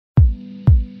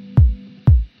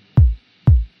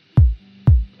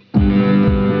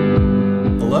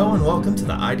welcome to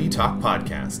the ID Talk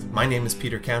podcast. My name is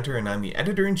Peter Counter and I'm the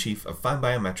editor-in-chief of Find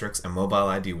Biometrics and Mobile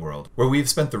ID World, where we have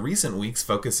spent the recent weeks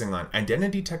focusing on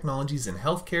identity technologies in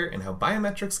healthcare and how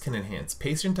biometrics can enhance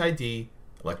patient ID,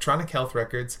 electronic health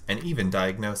records, and even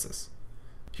diagnosis.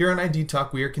 Here on ID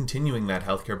Talk, we are continuing that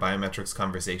healthcare biometrics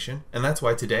conversation, and that's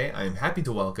why today I am happy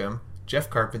to welcome Jeff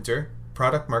Carpenter,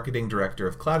 Product Marketing Director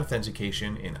of Cloud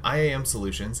Authentication in IAM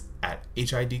Solutions at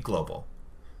HID Global.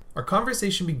 Our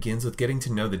conversation begins with getting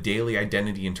to know the daily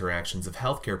identity interactions of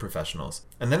healthcare professionals,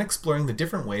 and then exploring the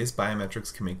different ways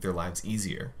biometrics can make their lives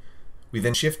easier. We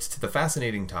then shift to the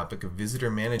fascinating topic of visitor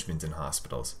management in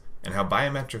hospitals, and how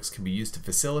biometrics can be used to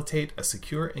facilitate a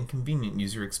secure and convenient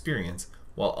user experience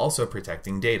while also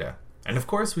protecting data. And of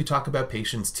course, we talk about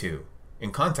patients too, in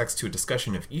context to a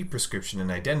discussion of e-prescription and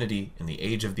identity in the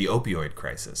age of the opioid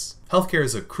crisis. Healthcare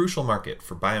is a crucial market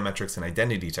for biometrics and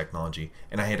identity technology,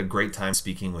 and I had a great time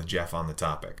speaking with Jeff on the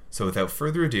topic. So without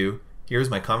further ado, here's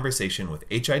my conversation with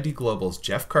HID Global's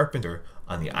Jeff Carpenter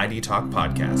on the ID Talk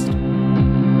podcast.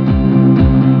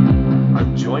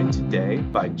 I'm joined today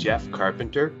by Jeff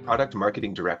Carpenter, Product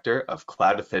Marketing Director of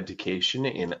Cloud Authentication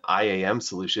in IAM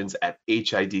Solutions at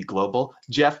HID Global.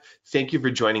 Jeff, thank you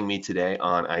for joining me today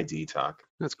on ID Talk.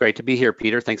 It's great to be here,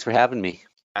 Peter. Thanks for having me.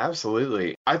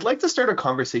 Absolutely. I'd like to start a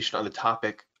conversation on the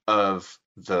topic of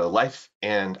the life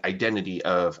and identity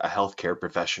of a healthcare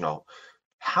professional.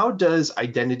 How does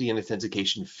identity and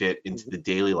authentication fit into the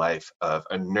daily life of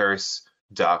a nurse,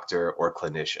 doctor, or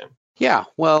clinician? Yeah,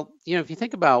 well, if you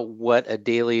think about what a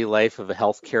daily life of a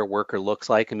healthcare worker looks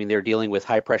like, they're dealing with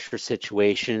high pressure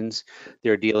situations.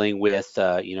 They're dealing with,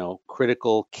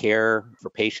 critical care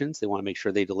for patients. They want to make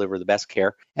sure they deliver the best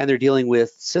care. And they're dealing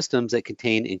with systems that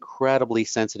contain incredibly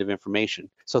sensitive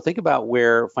information. So think about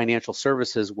where financial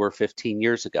services were 15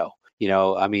 years ago.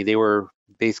 They were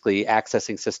basically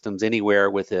accessing systems anywhere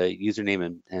with a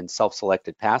username and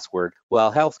self-selected password.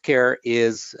 Well, healthcare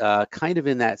is kind of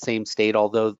in that same state,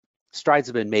 although strides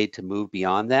have been made to move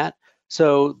beyond that.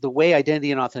 So the way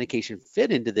identity and authentication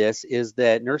fit into this is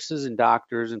that nurses and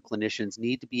doctors and clinicians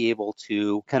need to be able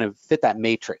to kind of fit that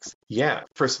matrix. Yeah,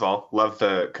 first of all, love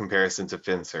the comparison to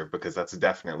FinServ because that's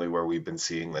definitely where we've been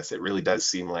seeing this. It really does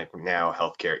seem like now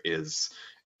healthcare is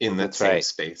in the same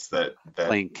space that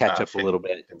playing catch up a little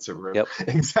bit. Yep.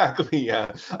 Exactly.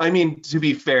 Yeah. To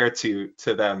be fair to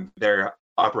them, they're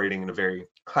operating in a very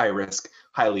high risk,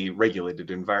 highly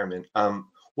regulated environment.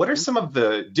 What are some of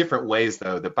the different ways,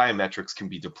 though, that biometrics can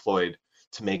be deployed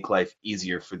to make life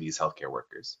easier for these healthcare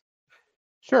workers?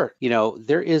 Sure.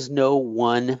 There is no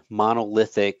one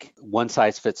monolithic,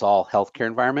 one-size-fits-all healthcare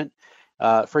environment.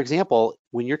 For example,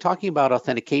 when you're talking about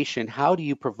authentication, how do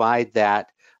you provide that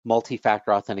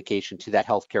multi-factor authentication to that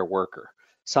healthcare worker?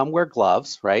 Some wear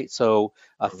gloves, right? So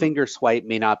a finger swipe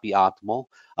may not be optimal.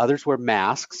 Others wear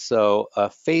masks, so a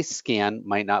face scan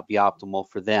might not be optimal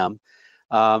for them.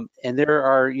 And there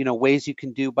are, ways you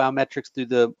can do biometrics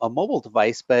through a mobile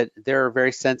device, but there are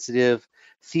very sensitive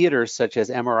theaters such as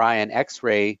MRI and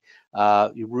X-ray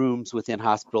rooms within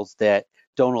hospitals that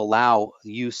don't allow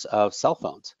use of cell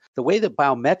phones. The way that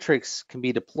biometrics can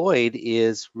be deployed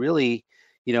is really,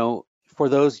 for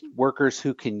those workers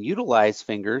who can utilize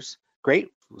fingers, great,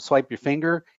 swipe your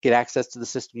finger, get access to the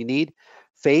system you need.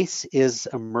 Face is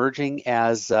emerging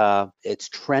as, it's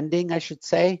trending, I should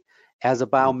say, as a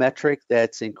biometric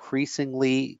that's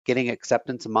increasingly getting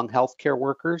acceptance among healthcare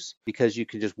workers because you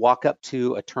can just walk up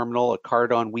to a terminal, a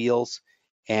card on wheels,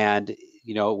 and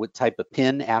with type a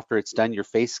PIN after it's done your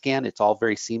face scan. It's all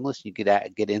very seamless. You get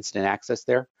instant access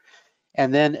there.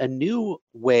 And then a new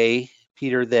way,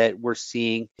 Peter, that we're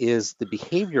seeing is the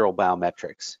behavioral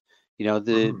biometrics.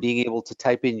 Being able to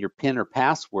type in your PIN or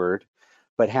password,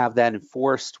 but have that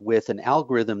enforced with an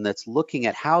algorithm that's looking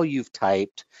at how you've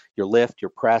typed your lift, your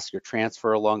press, your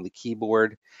transfer along the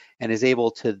keyboard, and is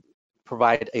able to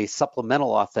provide a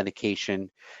supplemental authentication,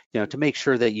 to make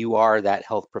sure that you are that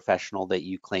health professional that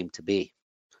you claim to be.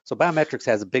 So biometrics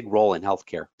has a big role in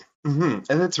healthcare. And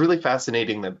it's really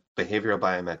fascinating that behavioral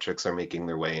biometrics are making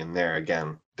their way in there.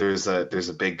 Again, there's a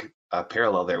big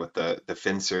parallel there with the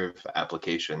FinServ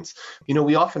applications.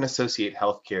 We often associate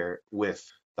healthcare with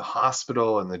the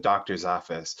hospital and the doctor's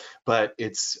office, but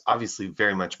it's obviously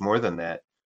very much more than that.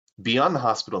 Beyond the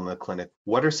hospital and the clinic,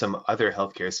 what are some other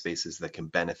healthcare spaces that can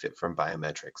benefit from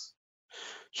biometrics?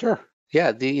 Sure.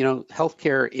 Yeah,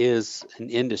 healthcare is an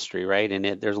industry, right?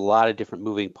 And there's a lot of different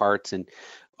moving parts, and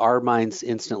our minds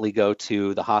instantly go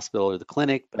to the hospital or the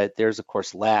clinic, but there's of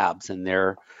course labs, and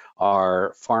there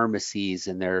are pharmacies,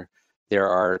 and there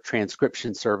are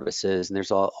transcription services, and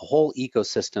there's a whole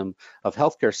ecosystem of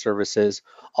healthcare services,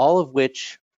 all of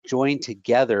which join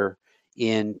together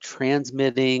in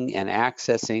transmitting and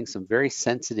accessing some very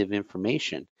sensitive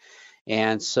information.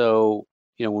 And so,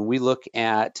 when we look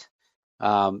at,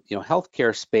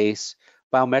 healthcare space,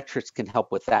 biometrics can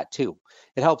help with that too.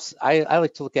 It helps, I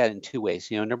like to look at it in two ways.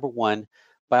 Number one,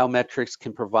 biometrics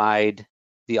can provide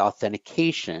the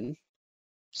authentication.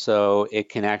 So it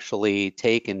can actually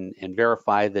take and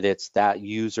verify that it's that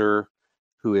user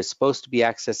who is supposed to be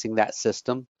accessing that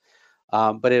system.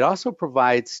 But it also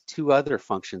provides two other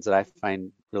functions that I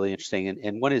find really interesting.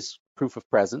 And one is proof of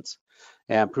presence.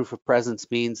 And proof of presence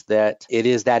means that it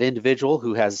is that individual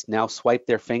who has now swiped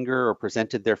their finger or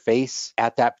presented their face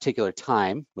at that particular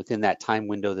time, within that time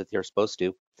window that they're supposed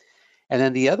to. And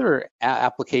then the other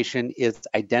application is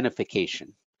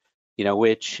identification,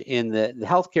 which in the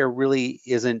healthcare really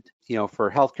isn't, for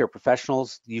healthcare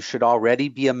professionals, you should already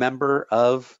be a member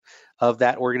of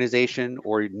that organization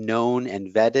or known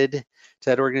and vetted to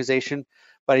that organization.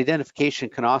 But identification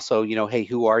can also, hey,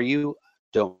 who are you?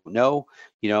 Don't know,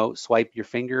 swipe your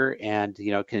finger and,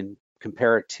 can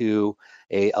compare it to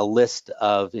a list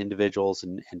of individuals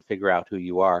and figure out who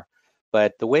you are.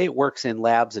 But the way it works in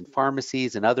labs and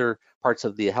pharmacies and other parts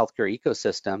of the healthcare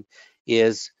ecosystem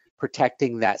is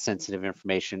protecting that sensitive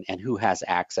information and who has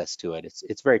access to it.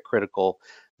 It's very critical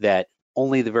that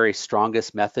only the very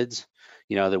strongest methods,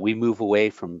 that we move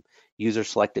away from user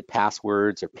selected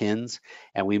passwords or PINs,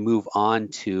 and we move on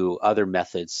to other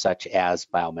methods such as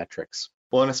biometrics.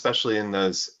 Well, and especially in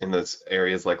those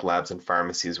areas like labs and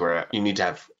pharmacies where you need to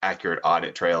have accurate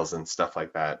audit trails and stuff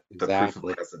like that. Exactly. The proof of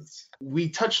presence. We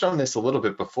touched on this a little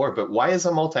bit before, but why is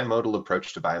a multimodal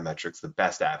approach to biometrics the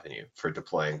best avenue for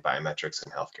deploying biometrics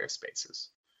in healthcare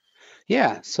spaces?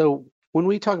 Yeah, so when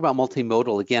we talk about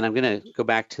multimodal, again, I'm going to go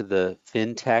back to the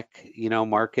fintech,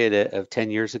 market of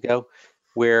 10 years ago,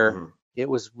 where it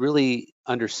was really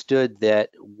understood that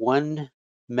one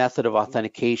method of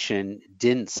authentication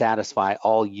didn't satisfy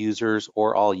all users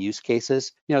or all use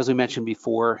cases. As we mentioned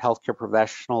before, healthcare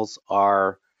professionals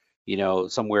are,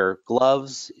 some wear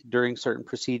gloves during certain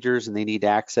procedures and they need to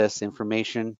access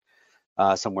information.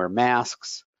 Some wear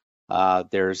masks.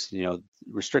 There's,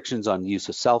 restrictions on use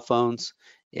of cell phones.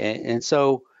 And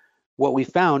so what we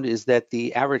found is that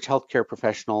the average healthcare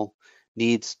professional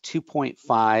needs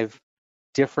 2.5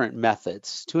 different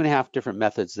methods, 2.5 different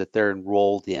methods that they're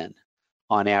enrolled in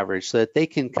on average, so that they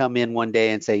can come in one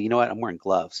day and say, you know what, I'm wearing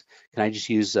gloves. Can I just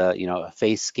use a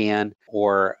face scan?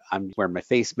 Or I'm wearing my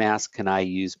face mask. Can I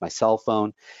use my cell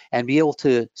phone? And be able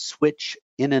to switch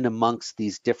in and amongst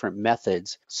these different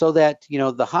methods so that,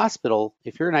 the hospital,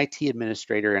 if you're an IT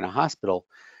administrator in a hospital,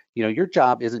 your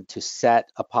job isn't to set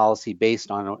a policy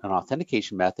based on an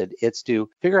authentication method. It's to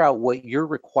figure out what your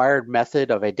required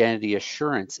method of identity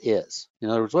assurance is. In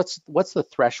other words, what's the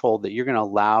threshold that you're going to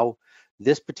allow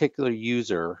this particular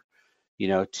user,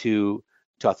 to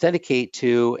authenticate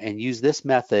to and use this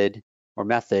method or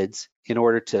methods in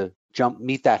order to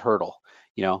meet that hurdle,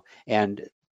 and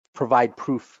provide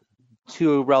proof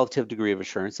to a relative degree of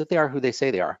assurance that they are who they say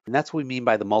they are. And that's what we mean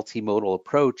by the multimodal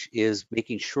approach, is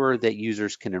making sure that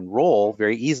users can enroll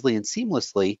very easily and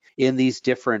seamlessly in these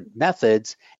different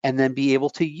methods and then be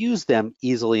able to use them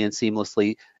easily and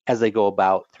seamlessly as they go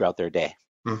about throughout their day.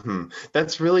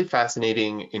 That's really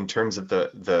fascinating in terms of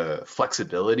the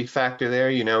flexibility factor there.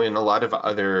 In a lot of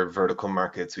other vertical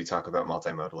markets, we talk about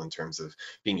multimodal in terms of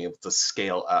being able to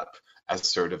scale up as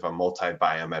sort of a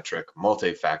multi-biometric,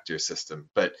 multi-factor system.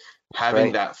 But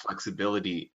having that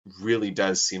flexibility really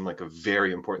does seem like a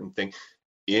very important thing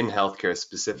in healthcare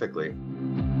specifically.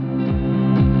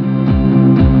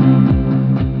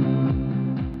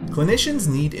 Clinicians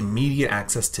need immediate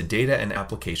access to data and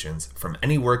applications from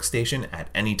any workstation at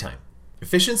any time.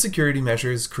 Efficient security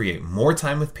measures create more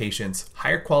time with patients,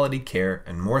 higher quality care,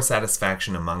 and more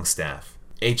satisfaction among staff.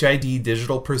 HID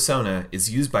Digital Persona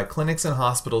is used by clinics and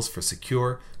hospitals for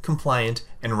secure, compliant,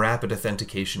 and rapid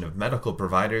authentication of medical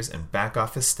providers and back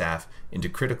office staff into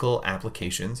critical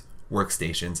applications,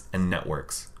 workstations, and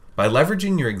networks. By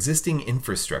leveraging your existing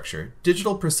infrastructure,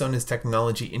 Digital Persona's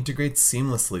technology integrates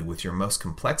seamlessly with your most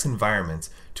complex environments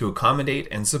to accommodate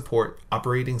and support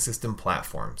operating system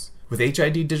platforms. With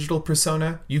HID Digital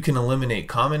Persona, you can eliminate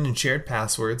common and shared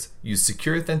passwords, use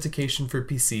secure authentication for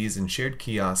PCs and shared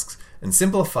kiosks, and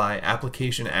simplify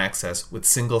application access with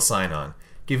single sign-on,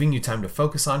 giving you time to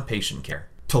focus on patient care.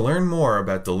 To learn more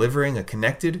about delivering a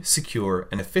connected, secure,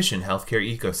 and efficient healthcare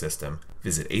ecosystem,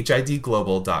 visit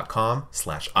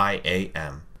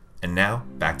hidglobal.com/IAM. And now,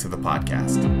 back to the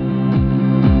podcast.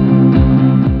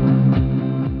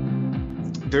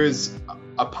 There's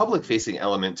a public-facing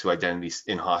element to identity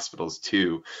in hospitals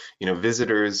too.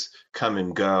 Visitors come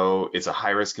and go. It's a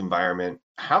high-risk environment.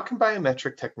 How can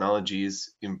biometric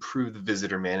technologies improve the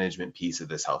visitor management piece of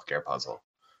this healthcare puzzle?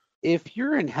 If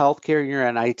you're in healthcare, you're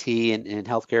in IT and in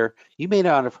healthcare, you may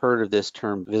not have heard of this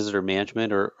term visitor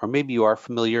management, or maybe you are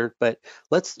familiar, but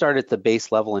let's start at the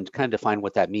base level and kind of define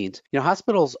what that means.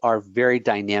 Hospitals are very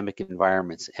dynamic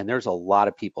environments, and there's a lot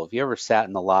of people. If you ever sat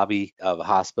in the lobby of a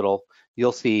hospital,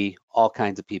 you'll see all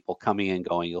kinds of people coming and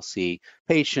going. You'll see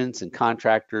patients and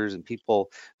contractors and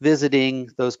people visiting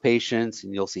those patients,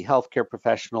 and you'll see healthcare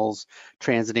professionals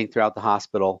transiting throughout the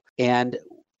hospital. And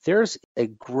there's a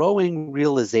growing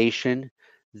realization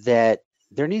that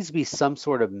there needs to be some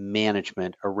sort of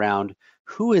management around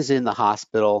who is in the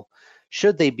hospital,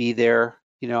 should they be there,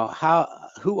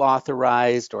 who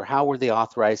authorized or how were they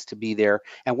authorized to be there,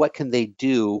 and what can they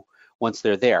do once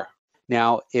they're there.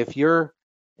 Now, if you're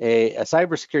a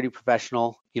cybersecurity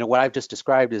professional, what I've just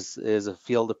described is a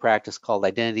field of practice called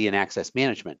identity and access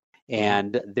management.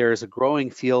 And there's a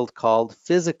growing field called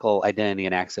physical identity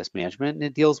and access management, and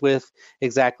it deals with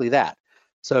exactly that.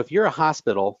 So if you're a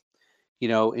hospital,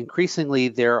 increasingly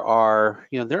there are,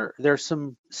 there's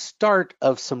some start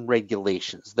of some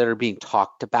regulations that are being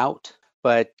talked about,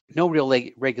 but no real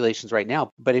regulations right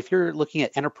now. But if you're looking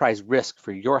at enterprise risk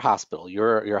for your hospital,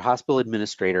 you're a hospital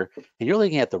administrator, and you're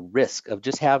looking at the risk of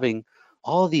just having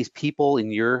all of these people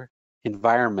in your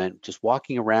environment just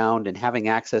walking around and having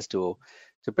access to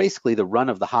basically the run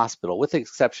of the hospital, with the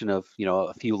exception of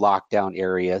a few lockdown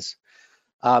areas,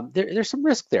 there's some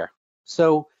risk there.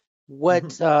 So what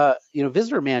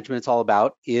visitor management is all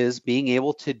about is being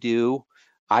able to do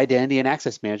identity and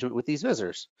access management with these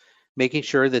visitors, making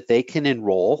sure that they can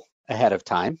enroll ahead of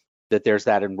time, that there's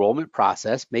that enrollment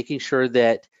process, making sure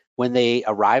that when they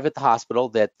arrive at the hospital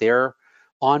that their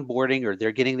onboarding or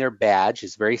they're getting their badge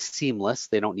is very seamless.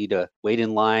 They don't need to wait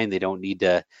in line. They don't need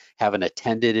to have an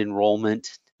attended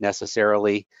enrollment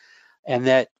necessarily. And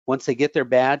that once they get their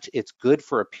badge, it's good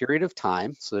for a period of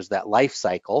time. So there's that life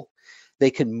cycle.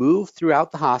 They can move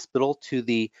throughout the hospital to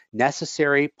the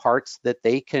necessary parts that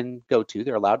they can go to,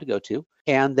 they're allowed to go to.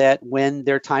 And that when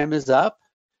their time is up,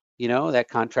 that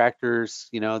contractor's,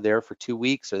 there for 2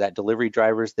 weeks, or that delivery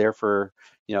driver's there for,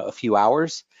 a few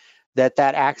hours, that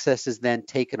access is then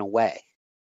taken away.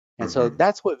 And so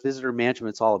that's what visitor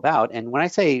management's all about. And when I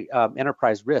say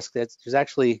enterprise risk, there's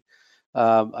actually,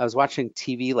 I was watching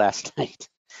TV last night,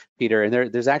 Peter, and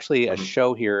there's actually a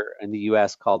show here in the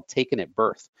US called Taken at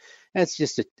Birth. And it's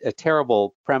just a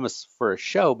terrible premise for a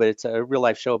show, but it's a real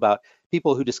life show about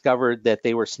people who discovered that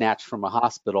they were snatched from a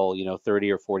hospital,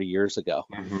 30 or 40 years ago,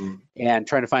 and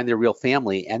trying to find their real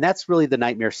family. And that's really the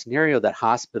nightmare scenario that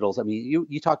hospitals, I mean,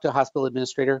 you talk to a hospital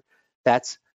administrator,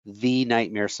 that's the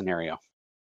nightmare scenario.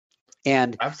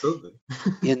 And absolutely,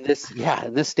 in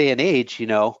this day and age,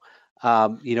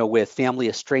 with family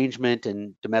estrangement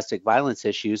and domestic violence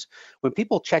issues, when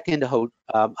people check into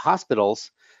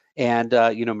hospitals and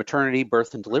maternity,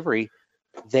 birth, and delivery,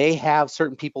 they have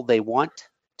certain people they want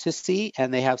to see,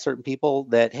 and they have certain people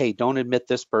that, hey, don't admit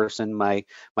this person, my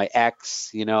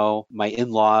ex, my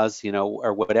in-laws,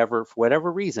 or whatever, for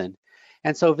whatever reason.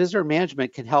 And so visitor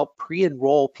management can help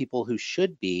pre-enroll people who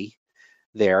should be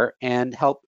there and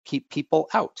help keep people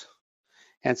out.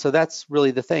 And so that's really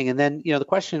the thing. And then, the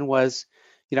question was,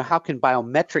 how can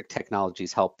biometric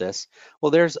technologies help this?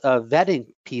 Well, there's a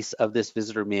vetting piece of this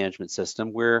visitor management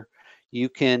system where you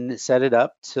can set it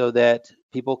up so that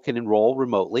people can enroll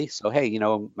remotely. So, hey,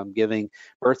 I'm giving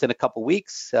birth in a couple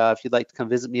weeks. If you'd like to come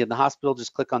visit me in the hospital,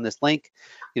 just click on this link,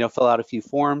 fill out a few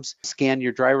forms, scan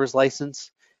your driver's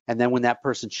license. And then when that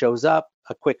person shows up,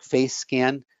 a quick face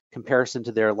scan comparison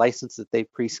to their license that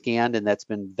they've pre-scanned and that's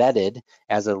been vetted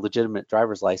as a legitimate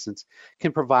driver's license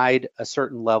can provide a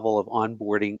certain level of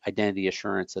onboarding identity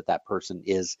assurance that that person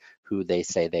is who they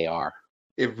say they are.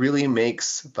 It really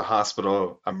makes the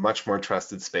hospital a much more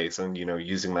trusted space, and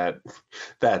using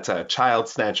that child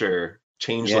snatcher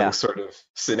changeling sort of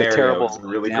scenario is a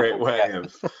really great way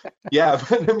of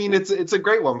but I mean it's a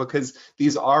great one, because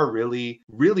these are really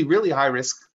high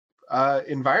risk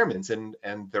environments, and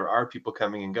there are people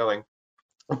coming and going.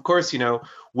 Of course,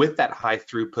 with that high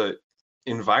throughput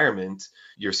environment,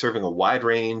 you're serving a wide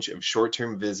range of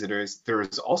short-term visitors. There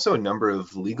is also a number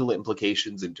of legal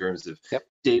implications in terms of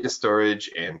data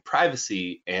storage and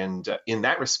privacy. And in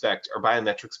that respect, are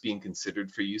biometrics being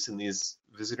considered for use in these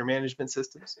visitor management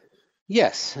systems?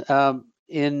 Yes,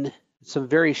 in some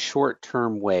very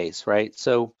short-term ways, right?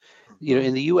 So,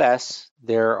 in the US,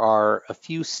 there are a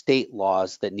few state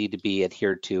laws that need to be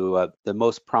adhered to. The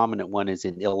most prominent one is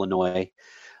in Illinois.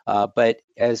 But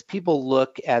as people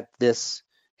look at this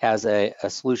as a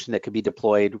solution that could be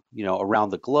deployed, around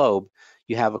the globe,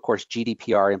 you have, of course,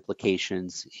 GDPR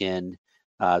implications in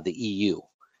the EU.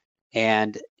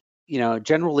 And,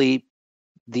 generally,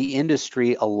 the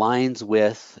industry aligns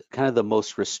with kind of the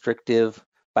most restrictive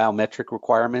biometric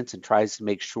requirements and tries to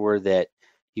make sure that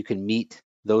you can meet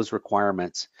those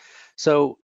requirements.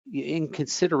 So in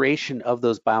consideration of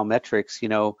those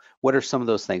biometrics, what are some of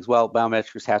those things? Well,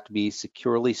 biometrics have to be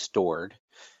securely stored.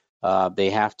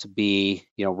 They have to be,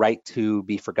 right to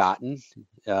be forgotten,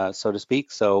 so to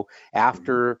speak. So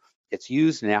after it's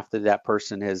used and after that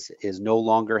person is no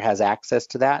longer has access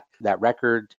to that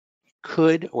record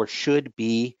could or should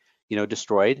be,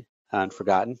 destroyed and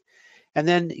forgotten. And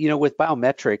then, with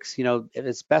biometrics, if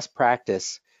it's best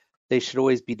practice, they should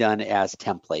always be done as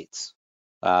templates.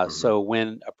 So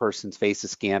when a person's face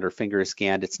is scanned or finger is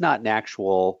scanned, it's not an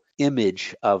actual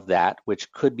image of that,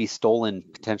 which could be stolen,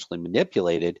 potentially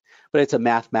manipulated, but it's a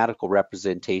mathematical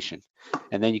representation.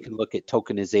 And then you can look at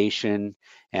tokenization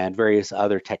and various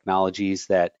other technologies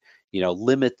that,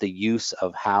 limit the use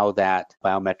of how that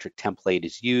biometric template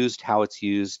is used, how it's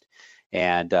used,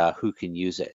 and who can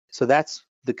use it. So that's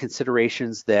the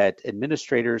considerations that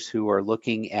administrators who are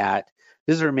looking at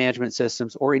visitor management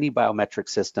systems or any biometric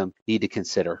system need to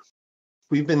consider.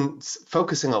 We've been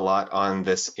focusing a lot on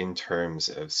this in terms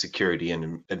of security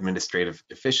and administrative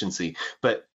efficiency,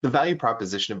 but the value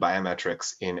proposition of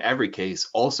biometrics in every case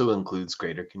also includes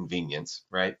greater convenience,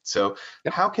 right? So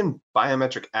how can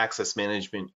biometric access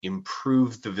management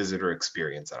improve the visitor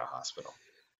experience at a hospital?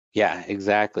 Yeah,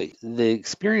 exactly. The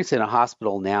experience in a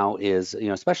hospital now is,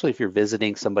 especially if you're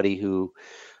visiting somebody who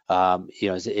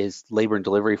is labor and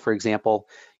delivery, for example,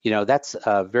 that's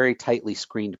a very tightly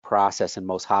screened process in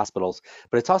most hospitals,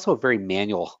 but it's also a very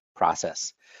manual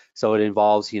process. So it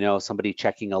involves, somebody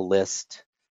checking a list,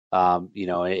 and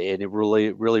it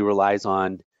really relies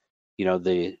on,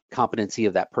 the competency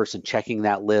of that person checking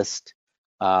that list,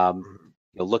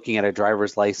 looking at a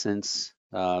driver's license,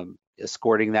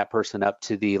 escorting that person up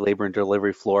to the labor and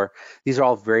delivery floor. These are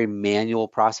all very manual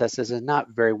processes and not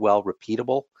very well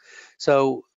repeatable.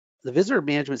 So the visitor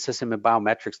management system and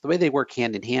biometrics, the way they work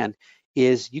hand in hand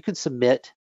is you can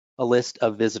submit a list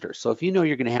of visitors. So if you're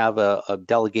going to have a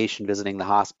delegation visiting the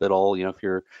hospital, if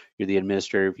you're the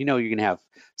administrator, if you're going to have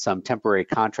some temporary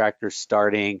contractors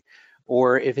starting,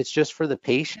 or if it's just for the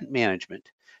patient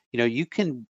management, you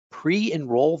can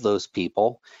pre-enroll those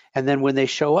people, and then when they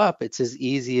show up, it's as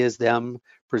easy as them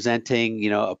presenting,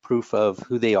 a proof of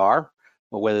who they are,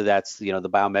 or whether that's the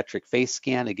biometric face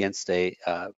scan against an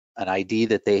ID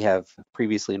that they have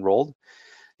previously enrolled,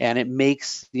 and it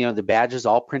makes the badges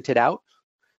all printed out.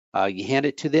 You hand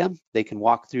it to them. They can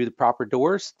walk through the proper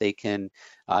doors. They can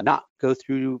not go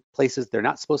through places they're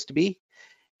not supposed to be,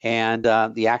 and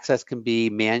the access can be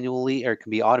manually or can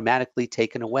be automatically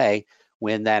taken away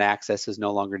when that access is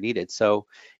no longer needed. So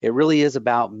it really is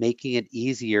about making it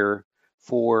easier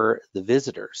for the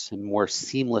visitors and more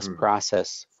seamless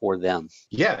process for them.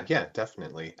 Yeah,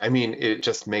 definitely. I mean, it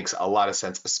just makes a lot of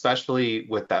sense, especially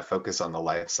with that focus on the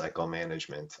life cycle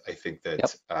management. I think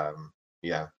that,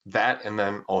 that and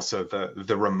then also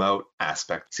the remote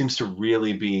aspect seems to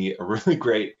really be a really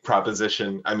great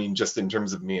proposition. I mean, just in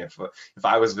terms of me, if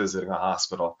I was visiting a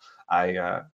hospital,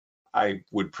 I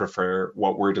would prefer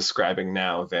what we're describing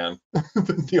now than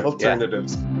the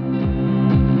alternatives.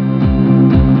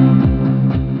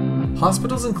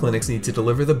 Hospitals and clinics need to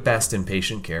deliver the best in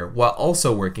patient care while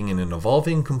also working in an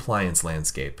evolving compliance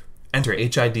landscape. Enter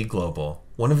HID Global,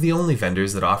 one of the only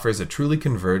vendors that offers a truly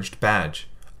converged badge,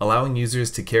 allowing users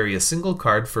to carry a single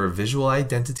card for visual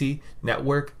identity,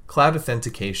 network, cloud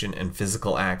authentication, and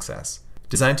physical access.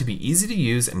 Designed to be easy to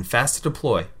use and fast to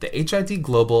deploy, the HID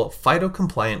Global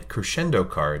FIDO-compliant Crescendo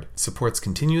card supports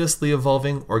continuously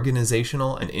evolving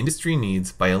organizational and industry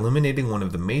needs by eliminating one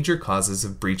of the major causes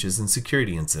of breaches and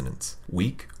security incidents: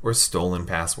 weak or stolen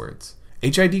passwords.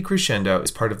 HID Crescendo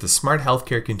is part of the smart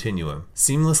healthcare continuum,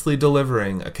 seamlessly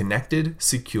delivering a connected,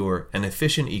 secure, and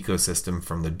efficient ecosystem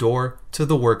from the door to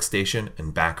the workstation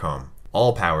and back home,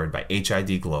 all powered by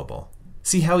HID Global.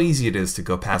 See how easy it is to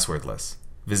go passwordless.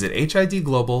 Visit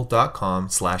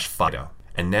hidglobal.com/FIDO.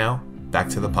 And now, back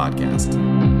to the podcast.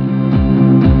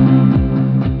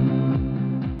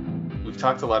 We've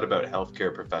talked a lot about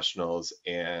healthcare professionals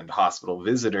and hospital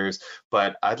visitors,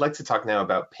 but I'd like to talk now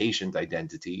about patient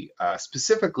identity.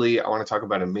 Specifically, I want to talk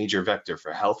about a major vector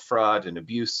for health fraud and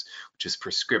abuse, which is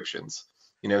prescriptions.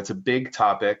 It's a big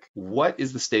topic. What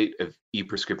is the state of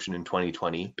e-prescription in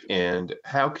 2020, and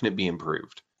how can it be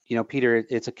improved? Peter,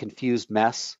 it's a confused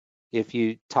mess. If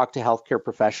you talk to healthcare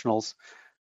professionals,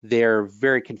 they're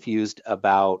very confused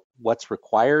about what's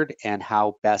required and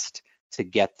how best to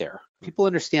get there. People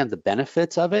understand the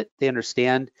benefits of it. They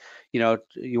understand, you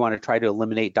want to try to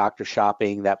eliminate doctor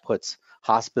shopping. That puts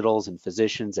hospitals and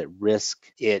physicians at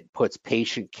risk. It puts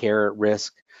patient care at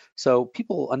risk. So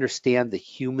people understand the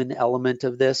human element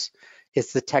of this.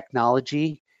 It's the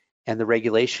technology and the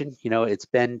regulation. It's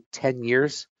been 10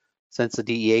 years since the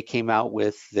DEA came out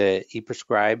with the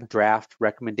e-prescribe draft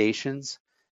recommendations,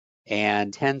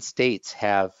 and 10 states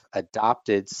have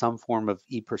adopted some form of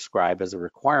e-prescribe as a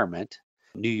requirement.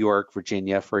 New York,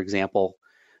 Virginia, for example,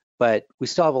 but we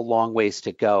still have a long ways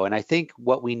to go. And I think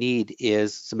what we need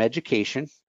is some education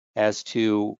as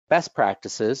to best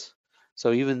practices.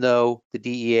 So even though the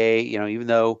DEA, even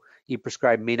though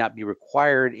e-prescribe may not be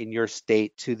required in your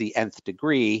state to the nth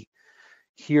degree,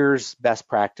 here's best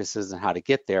practices and how to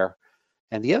get there.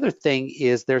 And the other thing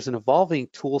is there's an evolving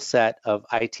tool set of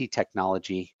IT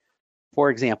technology. For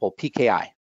example, PKI.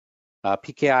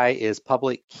 PKI is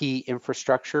public key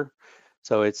infrastructure.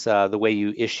 So it's the way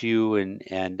you issue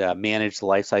and manage the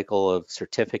lifecycle of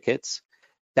certificates.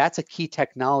 That's a key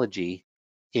technology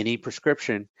in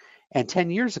e-prescription. And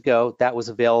 10 years ago, that was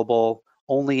available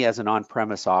only as an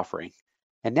on-premise offering.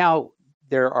 And now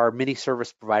there are many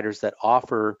service providers that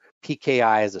offer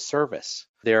PKI as a service.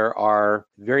 There are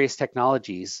various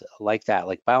technologies like that,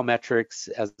 like biometrics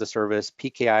as a service,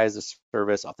 PKI as a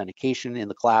service, authentication in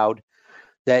the cloud,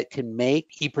 that can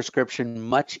make e-prescription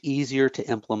much easier to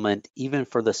implement, even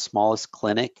for the smallest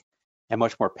clinic, and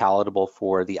much more palatable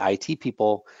for the IT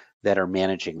people that are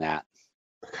managing that.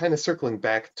 Kind of circling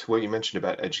back to what you mentioned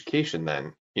about education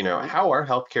then, how are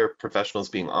healthcare professionals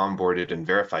being onboarded and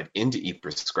verified into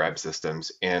e-prescribe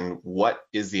systems, and what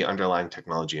is the underlying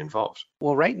technology involved?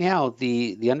 Well, right now,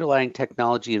 the underlying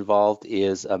technology involved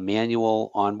is a manual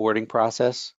onboarding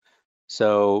process.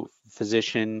 So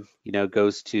physician,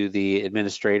 goes to the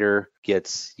administrator,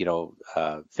 gets,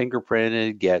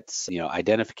 fingerprinted, gets,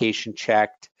 identification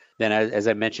checked. Then, as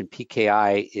I mentioned,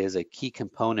 PKI is a key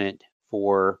component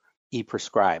for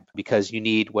e-prescribe because you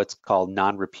need what's called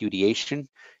non-repudiation.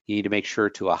 You need to make sure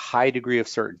to a high degree of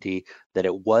certainty that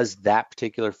it was that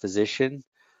particular physician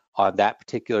on that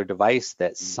particular device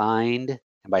that signed.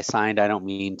 And by signed, I don't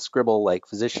mean scribble like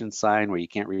physician sign where you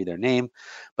can't read their name,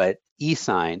 but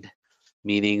e-signed,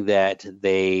 meaning that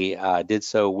they did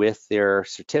so with their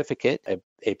certificate,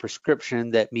 a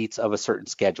prescription that meets of a certain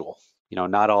schedule.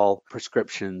 Not all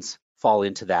prescriptions fall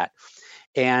into that.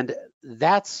 And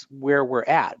that's where we're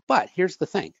at. But here's the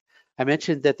thing. I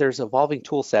mentioned that there's evolving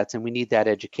tool sets and we need that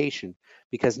education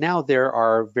because now there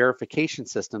are verification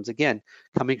systems, again,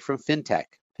 coming from FinTech.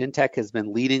 FinTech has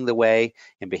been leading the way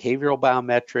in behavioral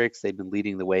biometrics. They've been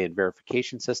leading the way in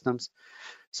verification systems.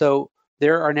 So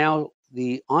there are now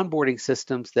the onboarding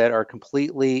systems that are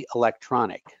completely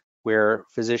electronic, where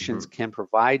physicians can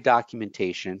provide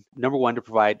documentation. Number one,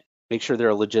 to make sure they're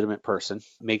a legitimate person,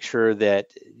 make sure that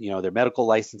their medical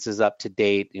license is up to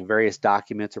date and various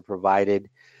documents are provided,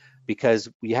 because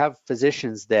we have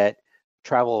physicians that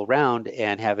travel around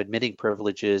and have admitting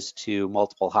privileges to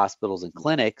multiple hospitals and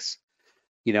clinics.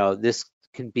 This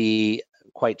can be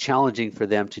quite challenging for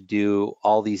them to do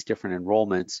all these different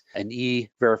enrollments. An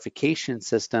e-verification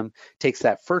system takes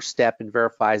that first step and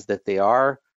verifies that they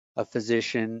are a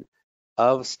physician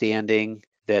of standing,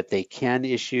 that they can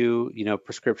issue,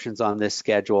 prescriptions on this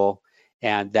schedule,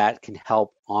 and that can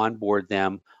help onboard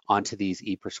them onto these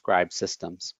e-prescribe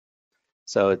systems.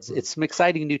 So it's some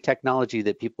exciting new technology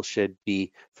that people should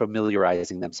be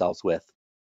familiarizing themselves with.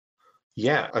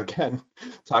 Yeah, again,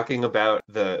 talking about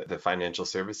the financial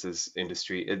services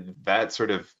industry, that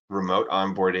sort of remote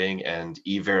onboarding and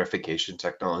e-verification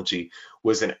technology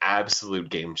was an absolute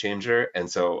game changer.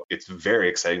 And so it's very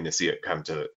exciting to see it come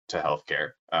to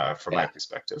healthcare from my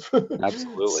perspective.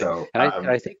 Absolutely. So, and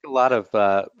I think a lot of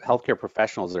healthcare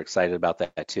professionals are excited about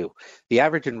that too. The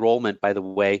average enrollment, by the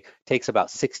way, takes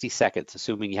about 60 seconds,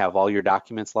 assuming you have all your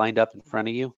documents lined up in front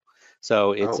of you.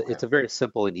 So it's a very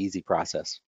simple and easy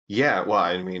process. Yeah, well,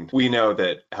 I mean, we know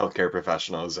that healthcare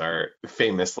professionals are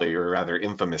famously or rather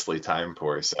infamously time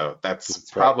poor, so that's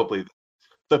probably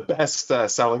the best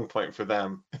selling point for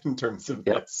them in terms of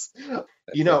this.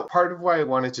 Part of why I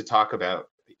wanted to talk about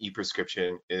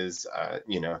e-prescription is,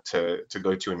 to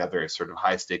go to another sort of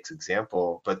high stakes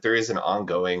example, but there is an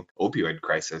ongoing opioid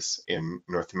crisis in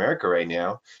North America right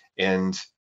now, and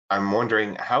I'm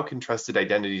wondering how can trusted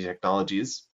identity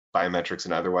technologies, biometrics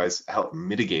and otherwise, help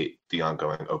mitigate the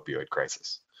ongoing opioid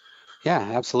crisis? Yeah,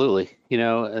 absolutely.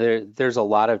 There's a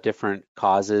lot of different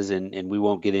causes, and we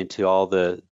won't get into all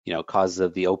the causes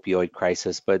of the opioid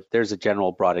crisis, but there's a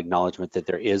general broad acknowledgement that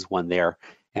there is one there.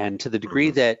 And to the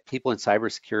degree that people in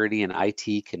cybersecurity and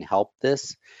IT can help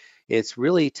this, It's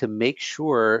really to make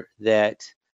sure that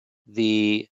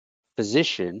the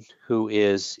physician who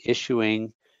is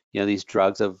issuing, these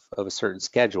drugs of a certain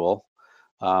schedule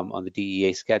on the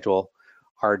DEA schedule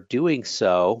are doing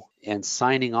so and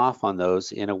signing off on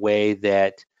those in a way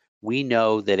that we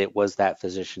know that it was that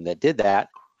physician that did that,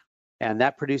 and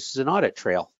that produces an audit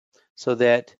trail so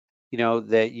that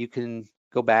that you can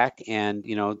go back and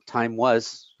time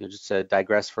was, just to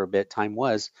digress for a bit, time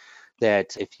was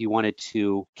that if you wanted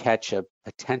to catch a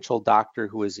potential doctor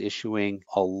who was issuing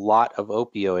a lot of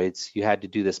opioids, you had to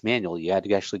do this manually. You had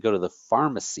to actually go to the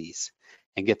pharmacies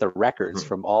and get the records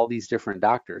from all these different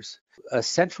doctors. A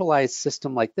centralized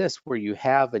system like this, where you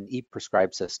have an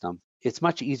e-prescribe system, it's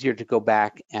much easier to go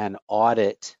back and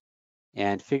audit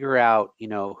and figure out,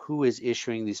 who is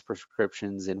issuing these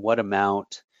prescriptions in what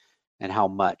amount and how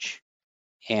much.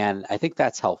 And I think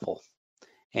that's helpful.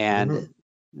 And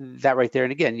that right there,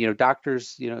 and again,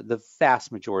 doctors, the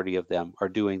vast majority of them are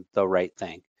doing the right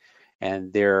thing,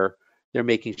 and they're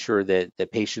making sure that the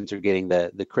patients are getting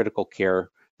the critical care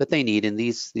that they need. And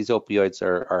these opioids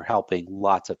are helping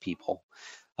lots of people,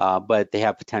 but they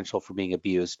have potential for being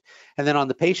abused. And then on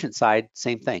the patient side,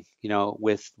 same thing.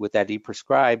 With that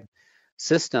e-prescribe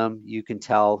system, you can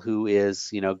tell who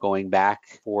is going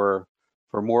back for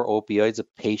more opioids, a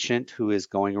patient who is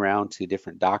going around to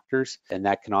different doctors, and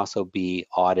that can also be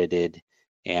audited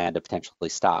and potentially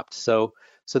stopped. So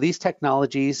these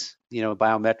technologies,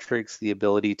 biometrics, the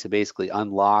ability to basically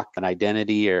unlock an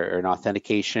identity or an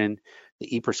authentication,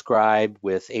 the e-prescribe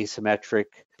with asymmetric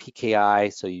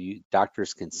PKI, so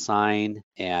doctors can sign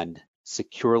and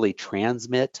securely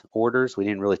transmit orders. We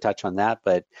didn't really touch on that,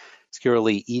 but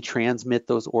securely e-transmit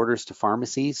those orders to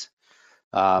pharmacies.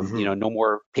 No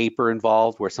more paper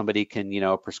involved where somebody can,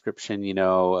 a prescription,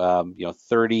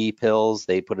 30 pills,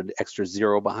 they put an extra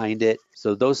 0 behind it.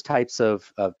 So those types of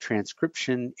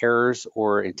transcription errors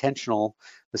or intentional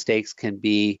mistakes can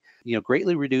be,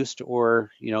 greatly reduced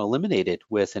or, eliminated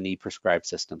with an e-prescribe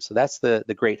system. So that's the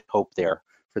great hope there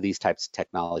for these types of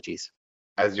technologies.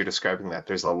 As you're describing that,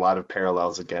 there's a lot of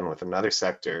parallels again with another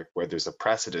sector where there's a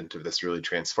precedent of this really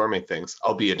transforming things,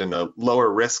 albeit in a lower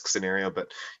risk scenario.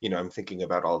 But, I'm thinking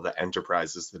about all the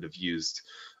enterprises that have used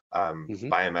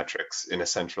biometrics in a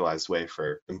centralized way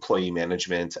for employee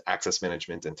management, access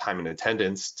management, and time and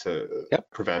attendance to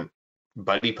prevent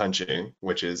buddy punching,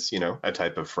 which is, a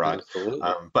type of fraud.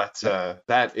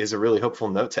 That is a really hopeful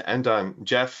note to end on.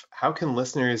 Jeff, how can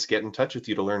listeners get in touch with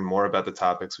you to learn more about the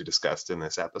topics we discussed in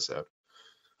this episode?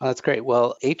 That's great.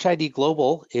 Well, HID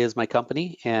Global is my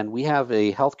company, and we have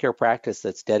a healthcare practice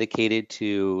that's dedicated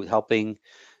to helping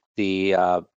the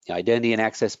identity and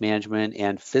access management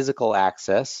and physical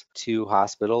access to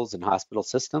hospitals and hospital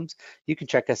systems. You can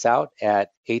check us out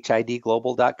at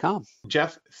hidglobal.com.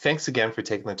 Jeff, thanks again for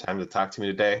taking the time to talk to me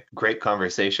today. Great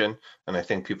conversation, and I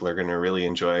think people are going to really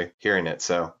enjoy hearing it.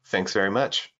 So thanks very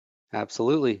much.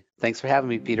 Absolutely. Thanks for having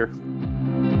me, Peter.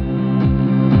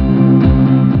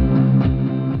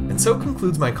 And so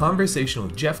concludes my conversation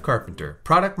with Jeff Carpenter,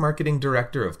 Product Marketing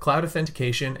Director of Cloud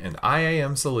Authentication and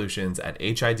IAM Solutions at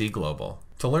HID Global.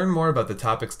 To learn more about the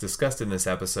topics discussed in this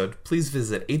episode, please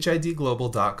visit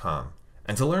hidglobal.com.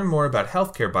 And to learn more about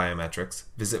healthcare biometrics,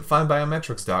 visit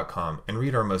findbiometrics.com and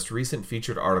read our most recent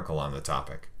featured article on the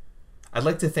topic. I'd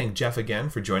like to thank Jeff again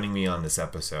for joining me on this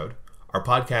episode. Our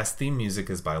podcast theme music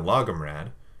is by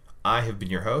Logomrad. I have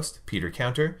been your host, Peter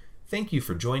Counter. Thank you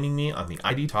for joining me on the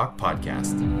ID Talk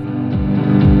podcast.